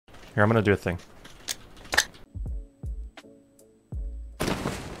Here, I'm gonna do a thing.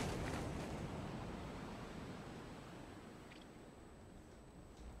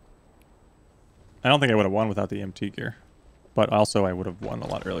 I don't think I would have won without the MT gear. But also I would have won a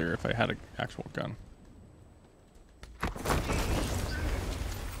lot earlier if I had an actual gun.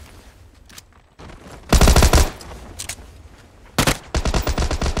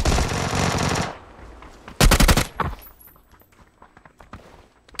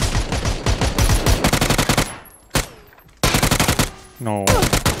 No.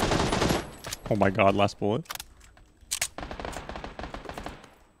 Oh my god, last bullet.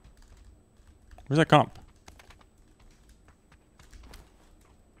 Where's that comp?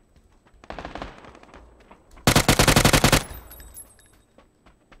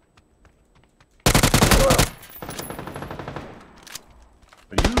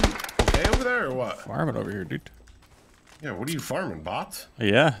 Are you okay over there or what? Farming over here, dude. Yeah, what are you farming, bots?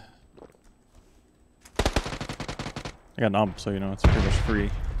 Yeah. I got an ump, so you know it's pretty much free.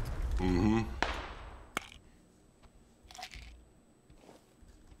 Mm-hmm.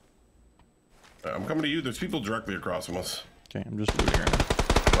 I'm coming to you. There's people directly across from us. Okay, I'm just looting right now.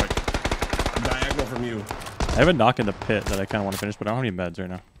 Like, diagonal from you. I have a knock in the pit that I kind of want to finish, but I don't have any meds right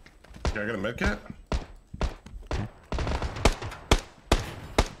now. Okay, I got a med kit. Okay.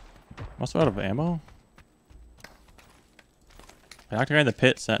 I'm also out of ammo. I knocked a guy in the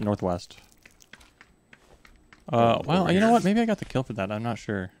pit set northwest. Well, you know what? Maybe I got the kill for that. I'm not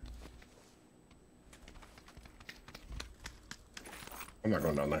sure. I'm not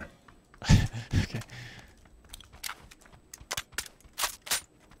going down there. Okay.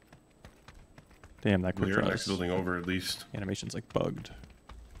 Damn, that quick We're draw next is- building over at least. Animation's like bugged.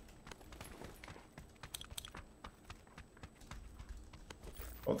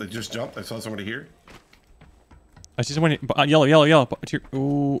 Oh, they just jumped. I saw somebody here. I see someone. Yellow, yellow, yellow.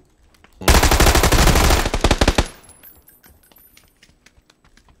 Ooh.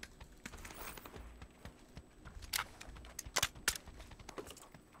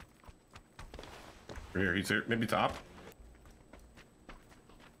 Here, he's here. Maybe top.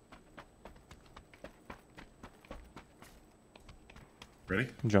 Ready?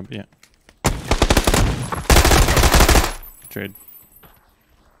 Jump, yeah. Trade.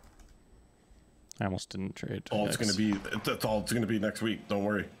 I almost didn't trade. All it's gonna be. That's all it's gonna be next week. Don't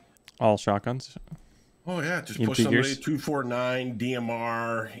worry. All shotguns. Oh yeah, just EMT push somebody. gears? 249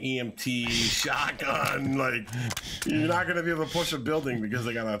 DMR, EMT, shotgun. Like you're not gonna be able to push a building because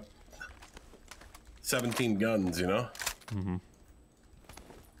they got a 17 guns. You know. Mm-hmm. Do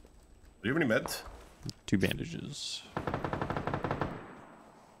you have any meds? 2 bandages.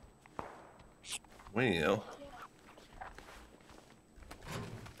 Well.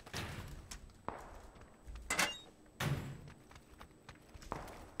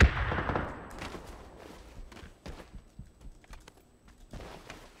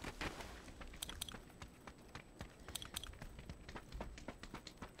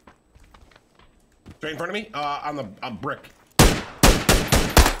 Straight in front of me, on the brick.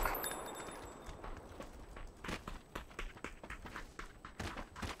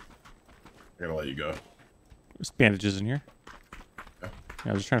 I gotta let you go. There's bandages in here. Yeah.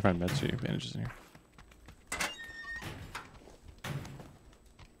 Yeah, I was just trying to find meds for you. Bandages in here.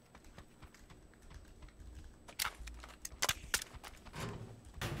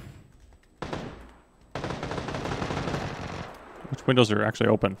 Which windows are actually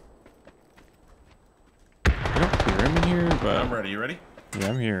open? I don't hear him in here, but... I'm ready. You ready? Yeah,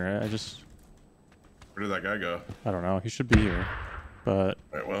 I'm here. I just... Where did that guy go? I don't know. He should be here. But...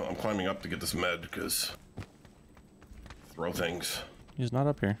 Alright, well, I'm climbing up to get this med, because... Throw things. He's not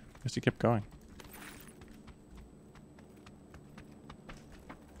up here. Guess he kept going.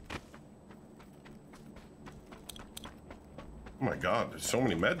 Oh my god, there's so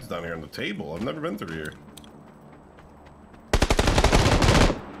many meds down here on the table. I've never been through here.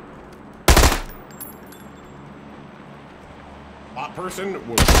 Hot person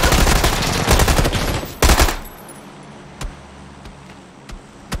was...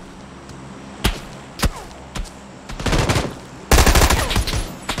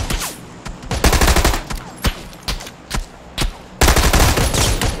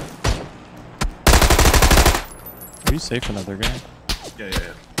 Are you safe from another guy? Yeah.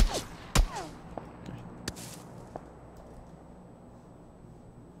 Okay.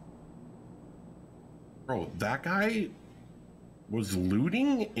 Bro, that guy was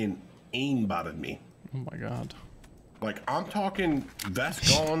looting and aimbotted me. Oh my god. Like, I'm talking vest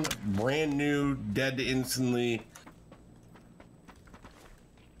gone, brand new, dead instantly.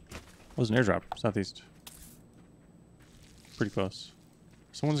 What was an airdrop? Southeast. Pretty close.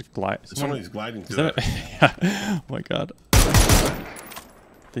 Somebody's gliding Is through that it. yeah. Oh my god.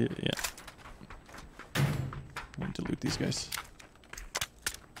 Yeah. I need to loot these guys.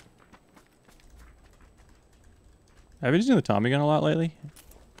 I've been using the Tommy gun a lot lately.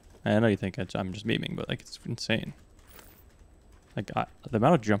 I know you think I'm just memeing, but like it's insane. Like the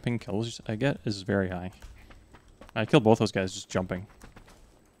amount of jumping kills I get is very high. I killed both those guys just jumping.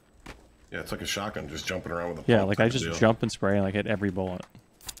 Yeah, it's like a shotgun, just jumping around with a Yeah, like I just jump and spray and like hit every bullet.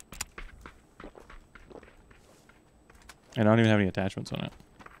 And I don't even have any attachments on it.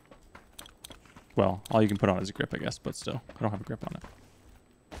 Well, all you can put on is a grip, I guess, but still, I don't have a grip on it.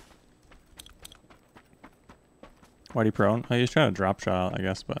 Why do you prone? Oh, he's trying to drop shot, I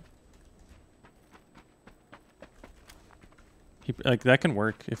guess, but like that can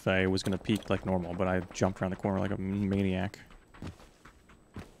work if I was gonna peek like normal, but I jumped around the corner like a maniac.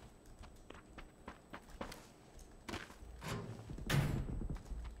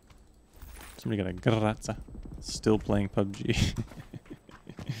 Somebody got a grazza. Still playing PUBG.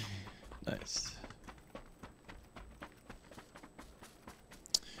 Nice.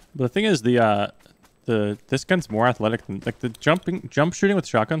 But the thing is, this gun's more athletic than like the jump shooting with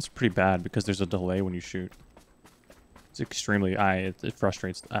shotgun's pretty bad because there's a delay when you shoot. It's extremely it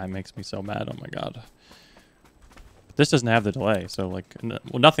frustrates. It makes me so mad. Oh my god. But this doesn't have the delay, so like,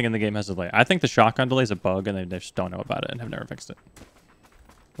 well, nothing in the game has a delay. I think the shotgun delay is a bug, and they just don't know about it and have never fixed it.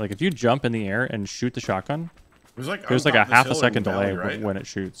 Like if you jump in the air and shoot the shotgun, there's like a half a second delay when it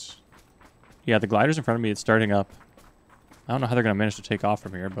shoots. Yeah, the glider's in front of me. It's starting up. I don't know how they're gonna manage to take off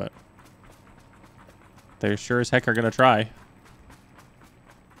from here, but they sure as heck are gonna try.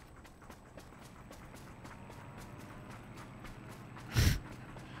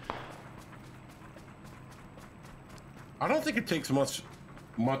 I don't think it takes much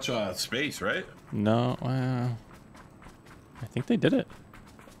space, right? No, I think they did it.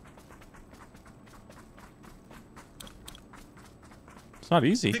 It's not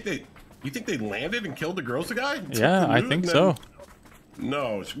easy. You think they landed and killed the Grossa guy? Yeah, I think so.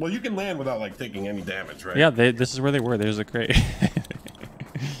 No, well, you can land without like taking any damage, right? Yeah, this is where they were. There's a crate.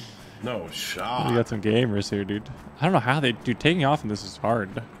 No shot. We got some gamers here, dude. I don't know how dude, taking off in this is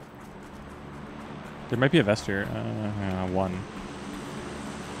hard. There might be a vest here. One.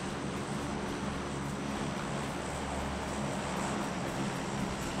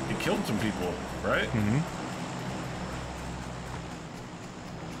 He killed some people, right? Mm-hmm.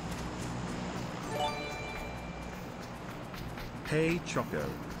 Hey Choco,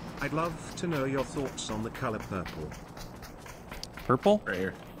 I'd love to know your thoughts on the color purple. Purple? Right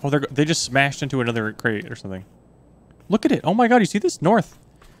here. Oh, they just smashed into another crate or something. Look at it. Oh my god, you see this? North.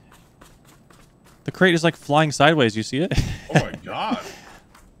 The crate is like flying sideways. You see it? Oh my god.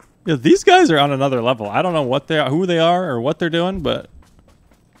 Yeah, these guys are on another level. I don't know what who they are or what they're doing, but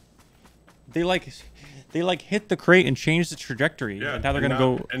they like hit the crate and changed the trajectory. Yeah, and now they're gonna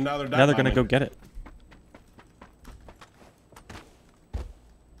go. And now they're gonna go get it.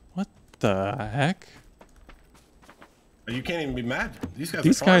 What the heck? You can't even be mad. These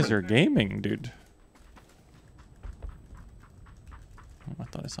guys are gaming, dude. Oh, I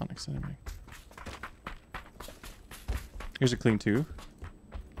thought I saw an extended me. Here's a clean 2.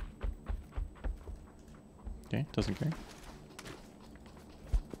 Okay, doesn't care.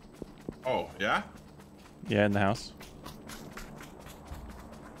 Oh, yeah? Yeah, in the house.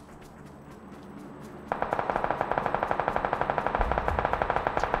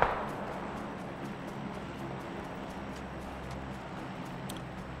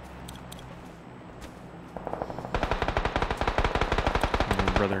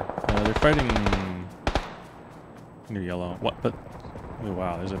 Brother. They're fighting near yellow. What? But oh,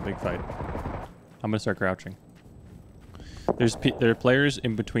 wow, there's a big fight. I'm gonna start crouching. There are players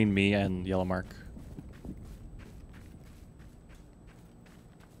in between me and yellow mark.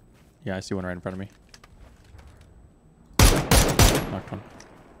 Yeah, I see one right in front of me. Knocked one.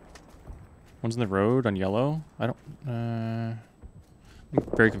 One's in the road on yellow. I don't. I'm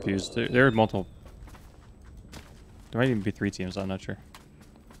very confused. There are multiple. There might even be 3 teams. I'm not sure.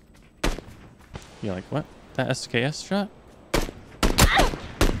 Yeah, like what? That SKS shot?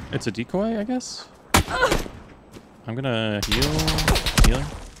 It's a decoy, I guess? I'm gonna healing.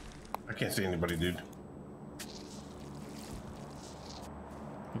 I can't see anybody, dude.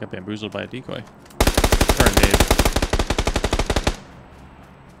 I got bamboozled by a decoy. Or a nade.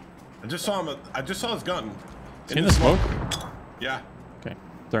 I just saw him. I just saw his gun. In the smoke? Yeah. Okay,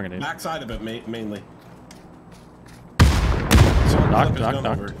 throwing a nade. Backside of it, mainly. Knocked.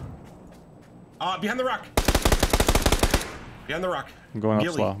 Behind the rock. Behind the rock. I'm going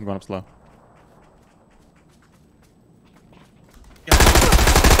up slow. Yeah.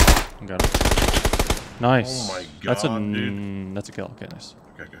 Got him. Nice. Oh my That's a God, dude. That's a kill. Okay, nice.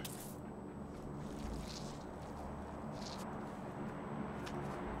 Okay, good.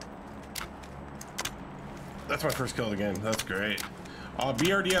 That's my first kill of the game. That's great.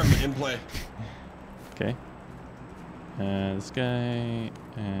 BRDM in play. Okay. This guy.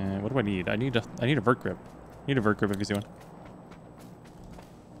 What do I need? I need a vert grip. I need a vert grip if you see one.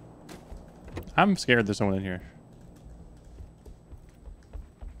 I'm scared there's someone in here.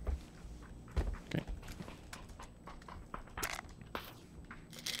 Okay.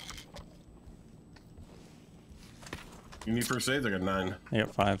 You need first aids? I got 9. I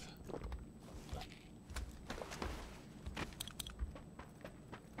got 5.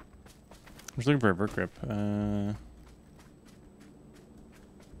 I'm just looking for a vert grip. Oh,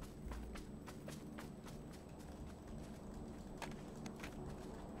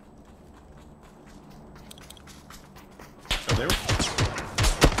 there.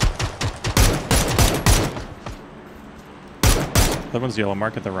 That one's yellow.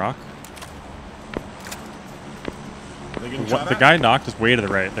 Mark at the rock. Are they getting shot The at? guy knocked is way to the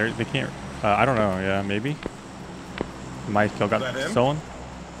right. They can't. I don't know. Yeah, maybe. My kill got that him? stolen.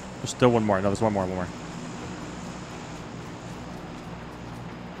 There's still one more. No, there's one more. One more.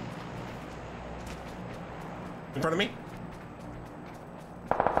 In front of me?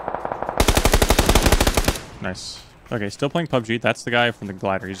 Nice. Okay, still playing PUBG. That's the guy from the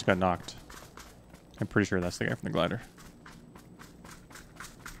glider. He just got knocked. I'm pretty sure that's the guy from the glider.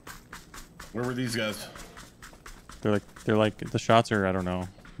 Where were these guys? They're like the shots are, I don't know,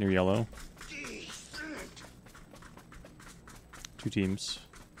 near yellow. 2 teams.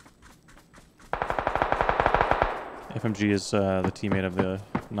 FMG is the teammate of the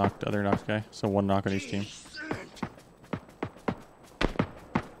other knocked guy, so 1 knock on each team.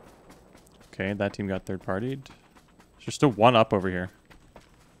 Okay, that team got third partied. There's still 1 up over here,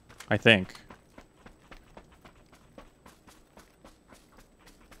 I think.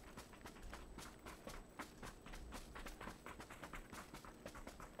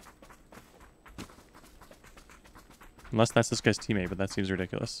 Unless that's this guy's teammate, but that seems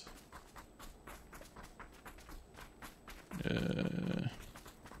ridiculous.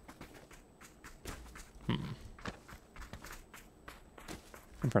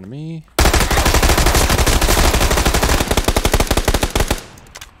 In front of me.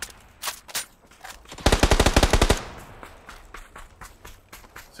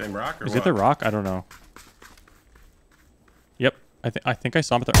 Same rock or Is what? it the rock? I don't know. Yep, I think I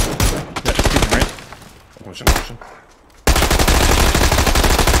saw him at the. Yeah, he's right. Motion.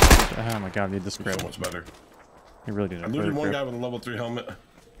 Oh my god, I need this So grip. much better. I really need I a looted better one grip. guy with a level 3 helmet.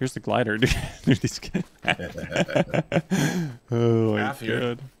 Here's the glider, dude. Dude, these guys. Oh my Half here.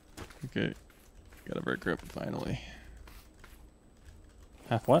 god. Okay. Got a vert grip, finally.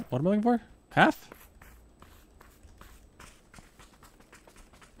 Half what? What am I looking for? Half?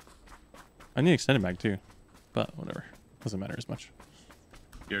 I need extended mag too. But whatever. Doesn't matter as much.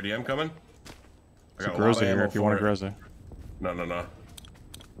 BRDM coming? I There's a got a lot of Groza here ammo if you for want a it. Groza. No.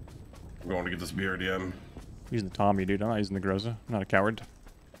 I'm going to get this BRDM. I'm using the Tommy, dude. I'm not using the Groza. I'm not a coward.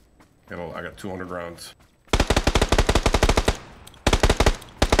 I got 200 rounds.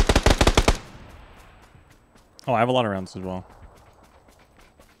 Oh, I have a lot of rounds as well.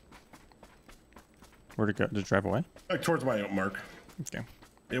 Where'd it go? Did it drive away? Like towards my mark. Okay.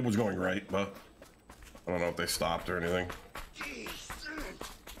 It was going right, but I don't know if they stopped or anything.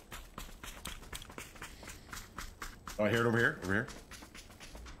 Oh, I hear it over here. Over here.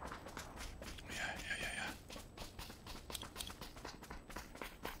 Yeah.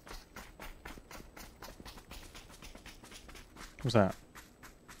 What's that?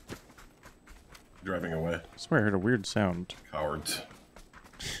 Driving away. I swear I heard a weird sound. Cowards.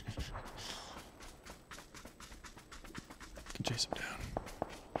 Can chase him down.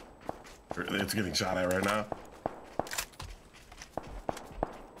 It's getting shot at right now.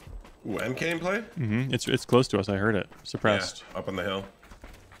 Ooh, MK in play? Mm-hmm. It's close to us. I heard it. Suppressed. Yeah, up on the hill.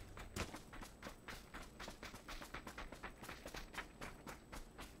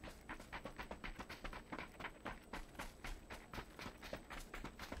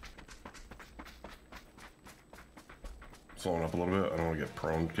 Slowing up a little bit. I don't want to get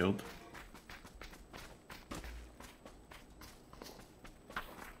prone killed.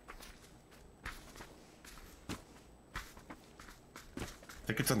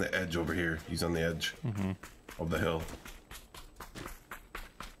 I think it's on the edge over here. He's on the edge of the hill.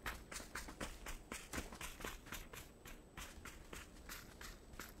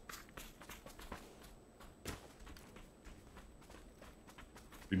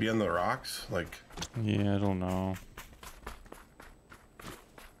 He'd be on the rocks, like. Yeah, I don't know.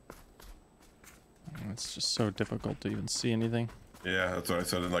 It's just so difficult to even see anything. Yeah, that's what I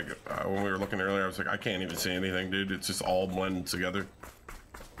said. Like when we were looking earlier, I was like, I can't even see anything, dude. It's just all blended together.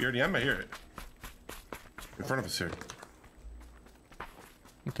 You already am. I hear it in front of us here.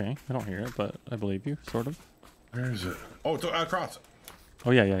 Okay, I don't hear it, but I believe you, sort of. Where is it? Oh, it's across.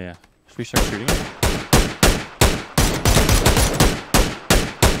 Oh yeah, yeah, yeah. Should we start shooting it?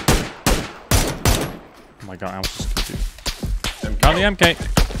 Oh my god, I almost just MK. got the MK.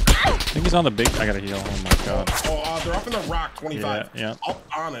 I think he's on the big. I gotta heal. Oh my god. Oh, they're up in the rock, 25. Yeah. Up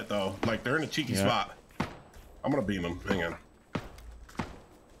on it though. Like they're in a cheeky spot. I'm gonna beam them. Hang on.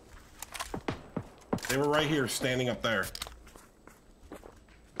 They were right here, standing up there.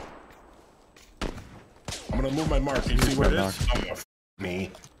 I'm gonna move my mark. You see where it is? Oh,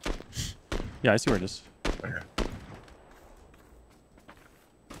 me. Yeah, I see where it is. Okay.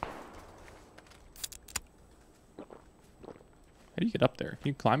 How do you get up there? Can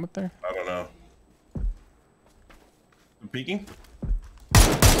you climb up there? I don't know. I'm peeking?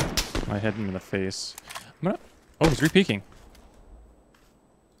 My head in the face. I'm gonna... Oh, he's re-peeking.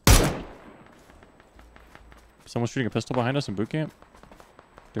 Someone's shooting a pistol behind us in boot camp.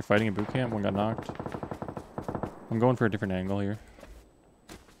 They're fighting in boot camp. One got knocked. I'm going for a different angle here.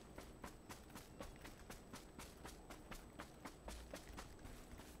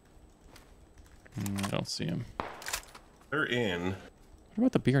 I don't see him. They're in. What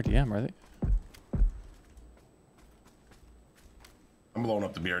about the BRDM? Are they? I'm blowing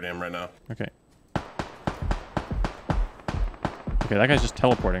up the BRDM right now. Okay. Okay, that guy's just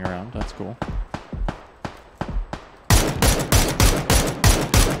teleporting around. That's cool.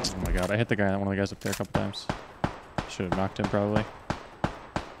 Oh my god, I hit the guy, one of the guys up there a couple times. Should have knocked him probably.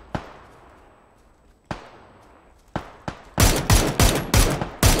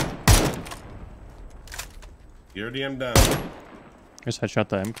 BRDM down. Just headshot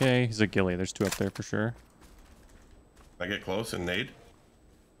the MK. He's a ghillie. There's two up there for sure. I get close and nade.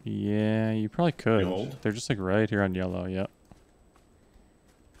 Yeah, you probably could. Hold. They're just like right here on yellow. Yep.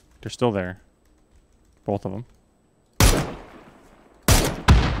 They're still there. Both of them.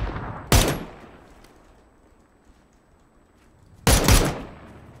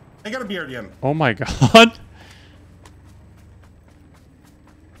 I got a BRDM. Oh my god.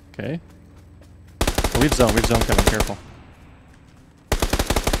 Okay. Leave zone, Kevin. Careful.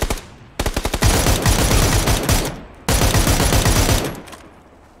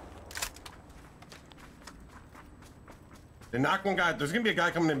 They knocked one guy. There's gonna be a guy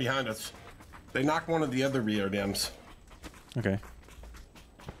coming in behind us. They knocked one of the other BRDMs. Okay.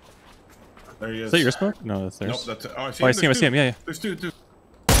 There he is. Is that your smoke? No, that's theirs. Nope, that's it. Oh, I see Oh, him. I see him. Yeah, yeah. There's two. That's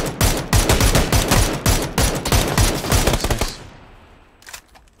nice.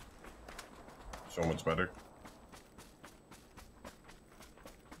 So much better.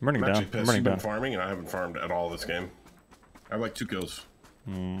 I'm running I'm down. actually pissed. I'm running You've been down. farming, and I haven't farmed at all this game. I have like 2 kills.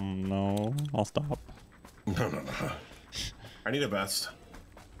 No, I'll stop. No. I need a vest.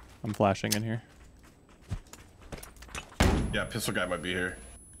 I'm flashing in here. Yeah, pistol guy might be here.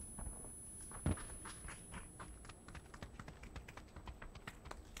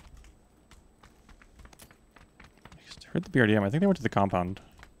 I heard the BRDM. I think they went to the compound.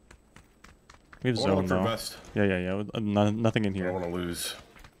 We have I wanna zone look for a though. vest. Yeah. Nothing in I don't here. want to lose.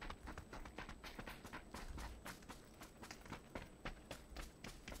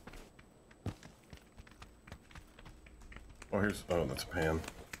 Oh, that's a pan.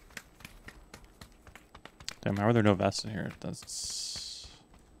 Damn, how are there no vests in here? That's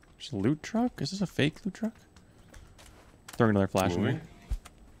just a loot truck? Is this a fake loot truck? Throwing another flash in Moving. here.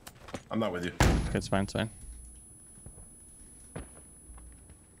 I'm not with you. Okay, it's fine, it's fine.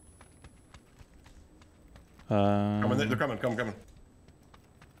 They're coming. Coming.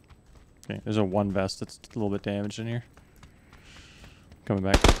 Okay, there's a one vest that's a little bit damaged in here. Coming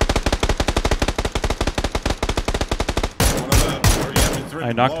back.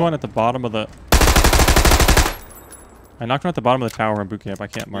 I knocked one at the bottom of the... I knocked one at the bottom of the tower in boot camp. I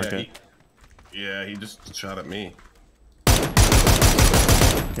can't mark it. He just shot at me.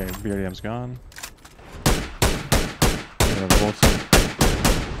 Okay, BRDM's gone.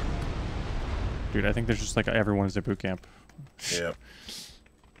 Dude, I think there's just like everyone's at boot camp. Yeah.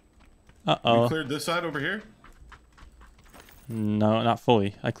 Uh-oh. You cleared this side over here? No, not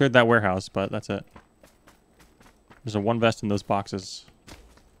fully. I cleared that warehouse, but that's it. There's a one vest in those boxes.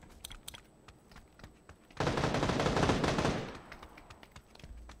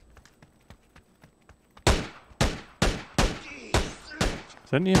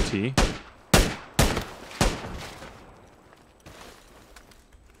 Is that an EMT?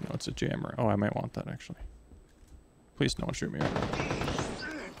 No, it's a jammer. Oh, I might want that actually. Please, no one shoot me.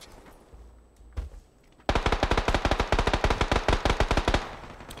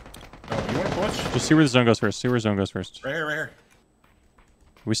 Just see where the zone goes first. See where zone goes first. Right here, right here.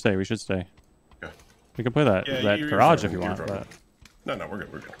 We stay. We should stay. Okay. We can play that Yeah, garage if you want. But... No, we're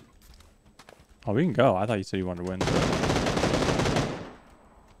good. We're good. Oh, we can go. I thought you said you wanted to win.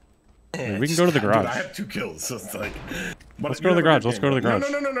 I mean, we can go to the garage. Dude, I have 2 kills, so it's like. Let's go to the garage. Let's go to the garage.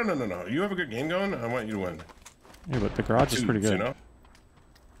 No. You have a good game going. I want you to win. Yeah, but the garage is pretty good. You know?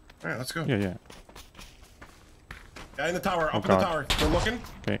 All right, let's go. Yeah. Guy in the tower. Up in the tower. They're looking.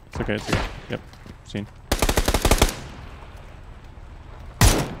 Okay, it's okay. It's okay. Yep. Seen.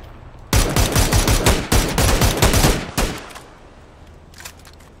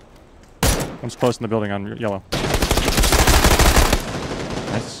 One's close in the building on yellow.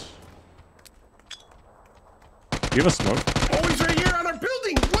 Nice. Do you have a smoke? Oh, he's right here on our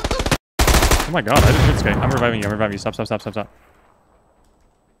building. What the? Oh my god, I didn't hit this guy. I'm reviving you. Stop.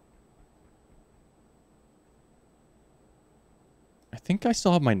 I think I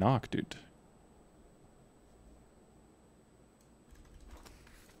still have my knock, dude.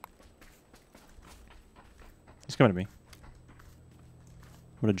 He's coming to me.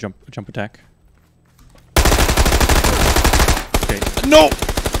 I'm gonna jump attack. Okay. No!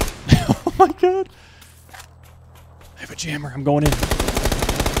 Oh my god! I have a jammer. I'm going in.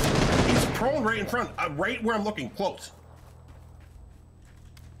 He's prone right in front, right where I'm looking, close.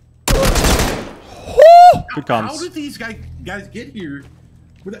 Good comms. How did these guys get here?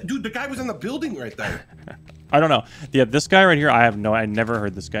 Dude, the guy was in the building right there. I don't know. Yeah, this guy right here, I never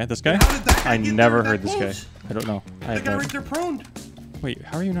heard this guy. This guy? How did that guy I get never there heard that this close? guy. I don't know. The guy right there prone. Wait,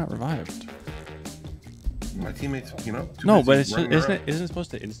 how are you not revived? My teammates, you know. No, but isn't it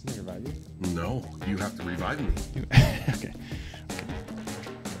supposed to instantly revive you? No, you have to revive me. Okay.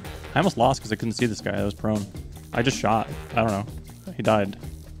 I almost lost because I couldn't see this guy. I was prone. I just shot. I don't know. He died.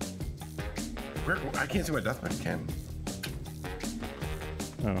 I can't see my deathmatch. I can.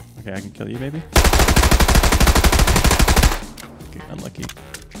 Oh, okay. I can kill you, maybe. Okay, unlucky.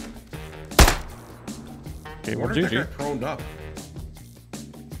 Okay, well, What if that guy GG. proned up?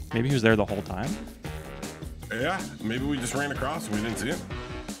 Maybe he was there the whole time. Yeah, maybe we just ran across and we didn't see him.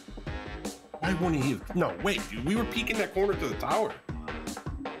 Why wouldn't he have? No, wait. We were peeking that corner to the tower.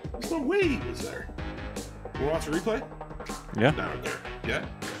 There's no way he was there. You want to watch a replay? Yeah. Down there. Yeah?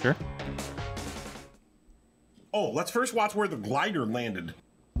 Sure. Oh, let's first watch where the glider landed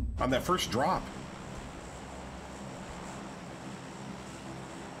on that first drop.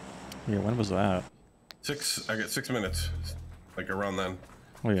 Yeah, when was that? I got 6 minutes. Like around then.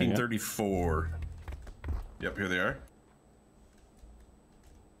 Oh, yeah, 1934. Yep, here they are.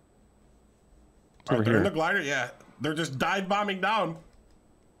 It's over They're in here. the glider, yeah. They're just dive bombing down.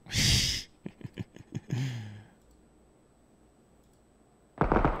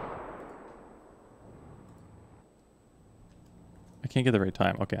 I can't get the right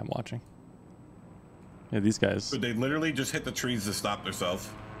time. Okay, I'm watching. Yeah, these guys. But they literally just hit the trees to stop themselves.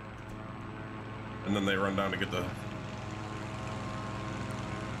 And then they run down to get the...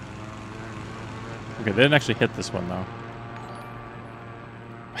 Okay, they didn't actually hit this one, though.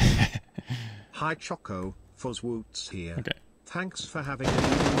 Hi Choco, Fuzzwoots here. Okay. Thanks for having an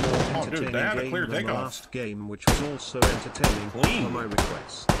even more dude, they had a entertaining clear game than the takeoff. last game, which was also entertaining Clean. for my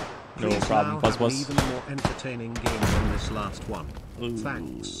request. No Please problem, now have an Buzz. even more entertaining game than this last one.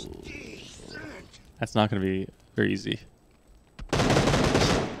 Thanks. That's not going to be very easy.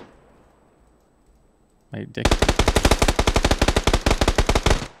 My dick.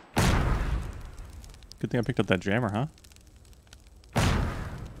 Good thing I picked up that jammer, huh?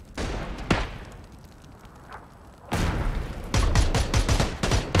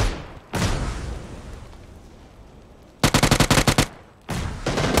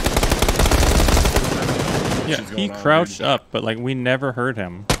 Yeah, he crouched up, but like we never heard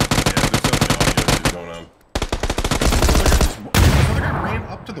him. Yeah, there's no audio issues going on. This other guy ran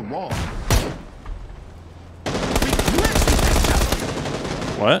up to the wall. Wait, you actually headshot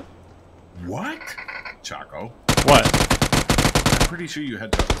him? What? What? Choco. What? I'm pretty sure you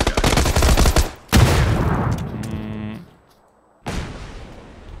headshot this guy.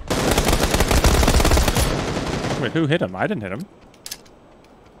 Wait, who hit him? I didn't hit him.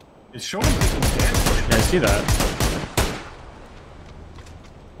 It's showing taking damage. Yeah, I see that.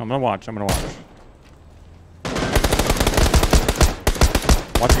 I'm gonna watch. I'm gonna watch.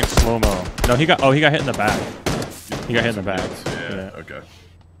 Watching it slow mo. No, he got hit in the back. He got hit in the back. Yeah, okay.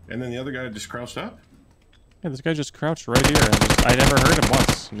 And then the other guy just crouched up? Yeah, this guy just crouched right here, and I never heard him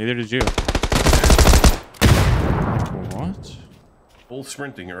once. Neither did you. What? Full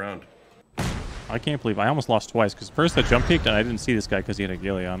sprinting around. I can't believe I almost lost twice. Because first I jump peeked, and I didn't see this guy because he had a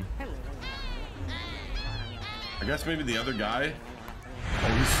ghillie on. I guess maybe the other guy. Oh,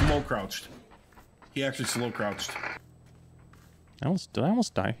 he's smoke crouched. He actually slow crouched. Did I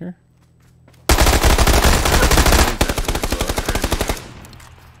almost die here?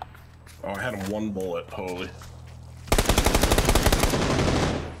 Oh, I had him one bullet. Holy.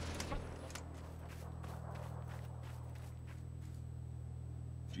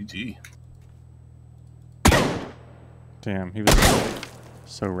 GG. Damn, he was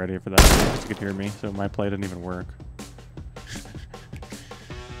so ready for that. He could hear me, so my play didn't even work.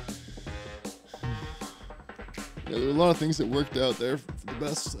 Yeah, there were a lot of things that worked out there for the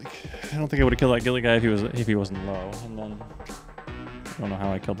best. Like, I don't think I would have killed that ghillie guy if he wasn't low. And then I don't know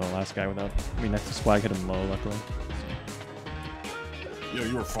how I killed the last guy without. I mean, the swag hit him low, luckily. Yo,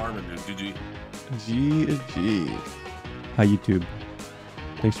 you were farming, dude. GG. Hi, YouTube.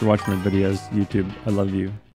 Thanks for watching my videos, YouTube. I love you.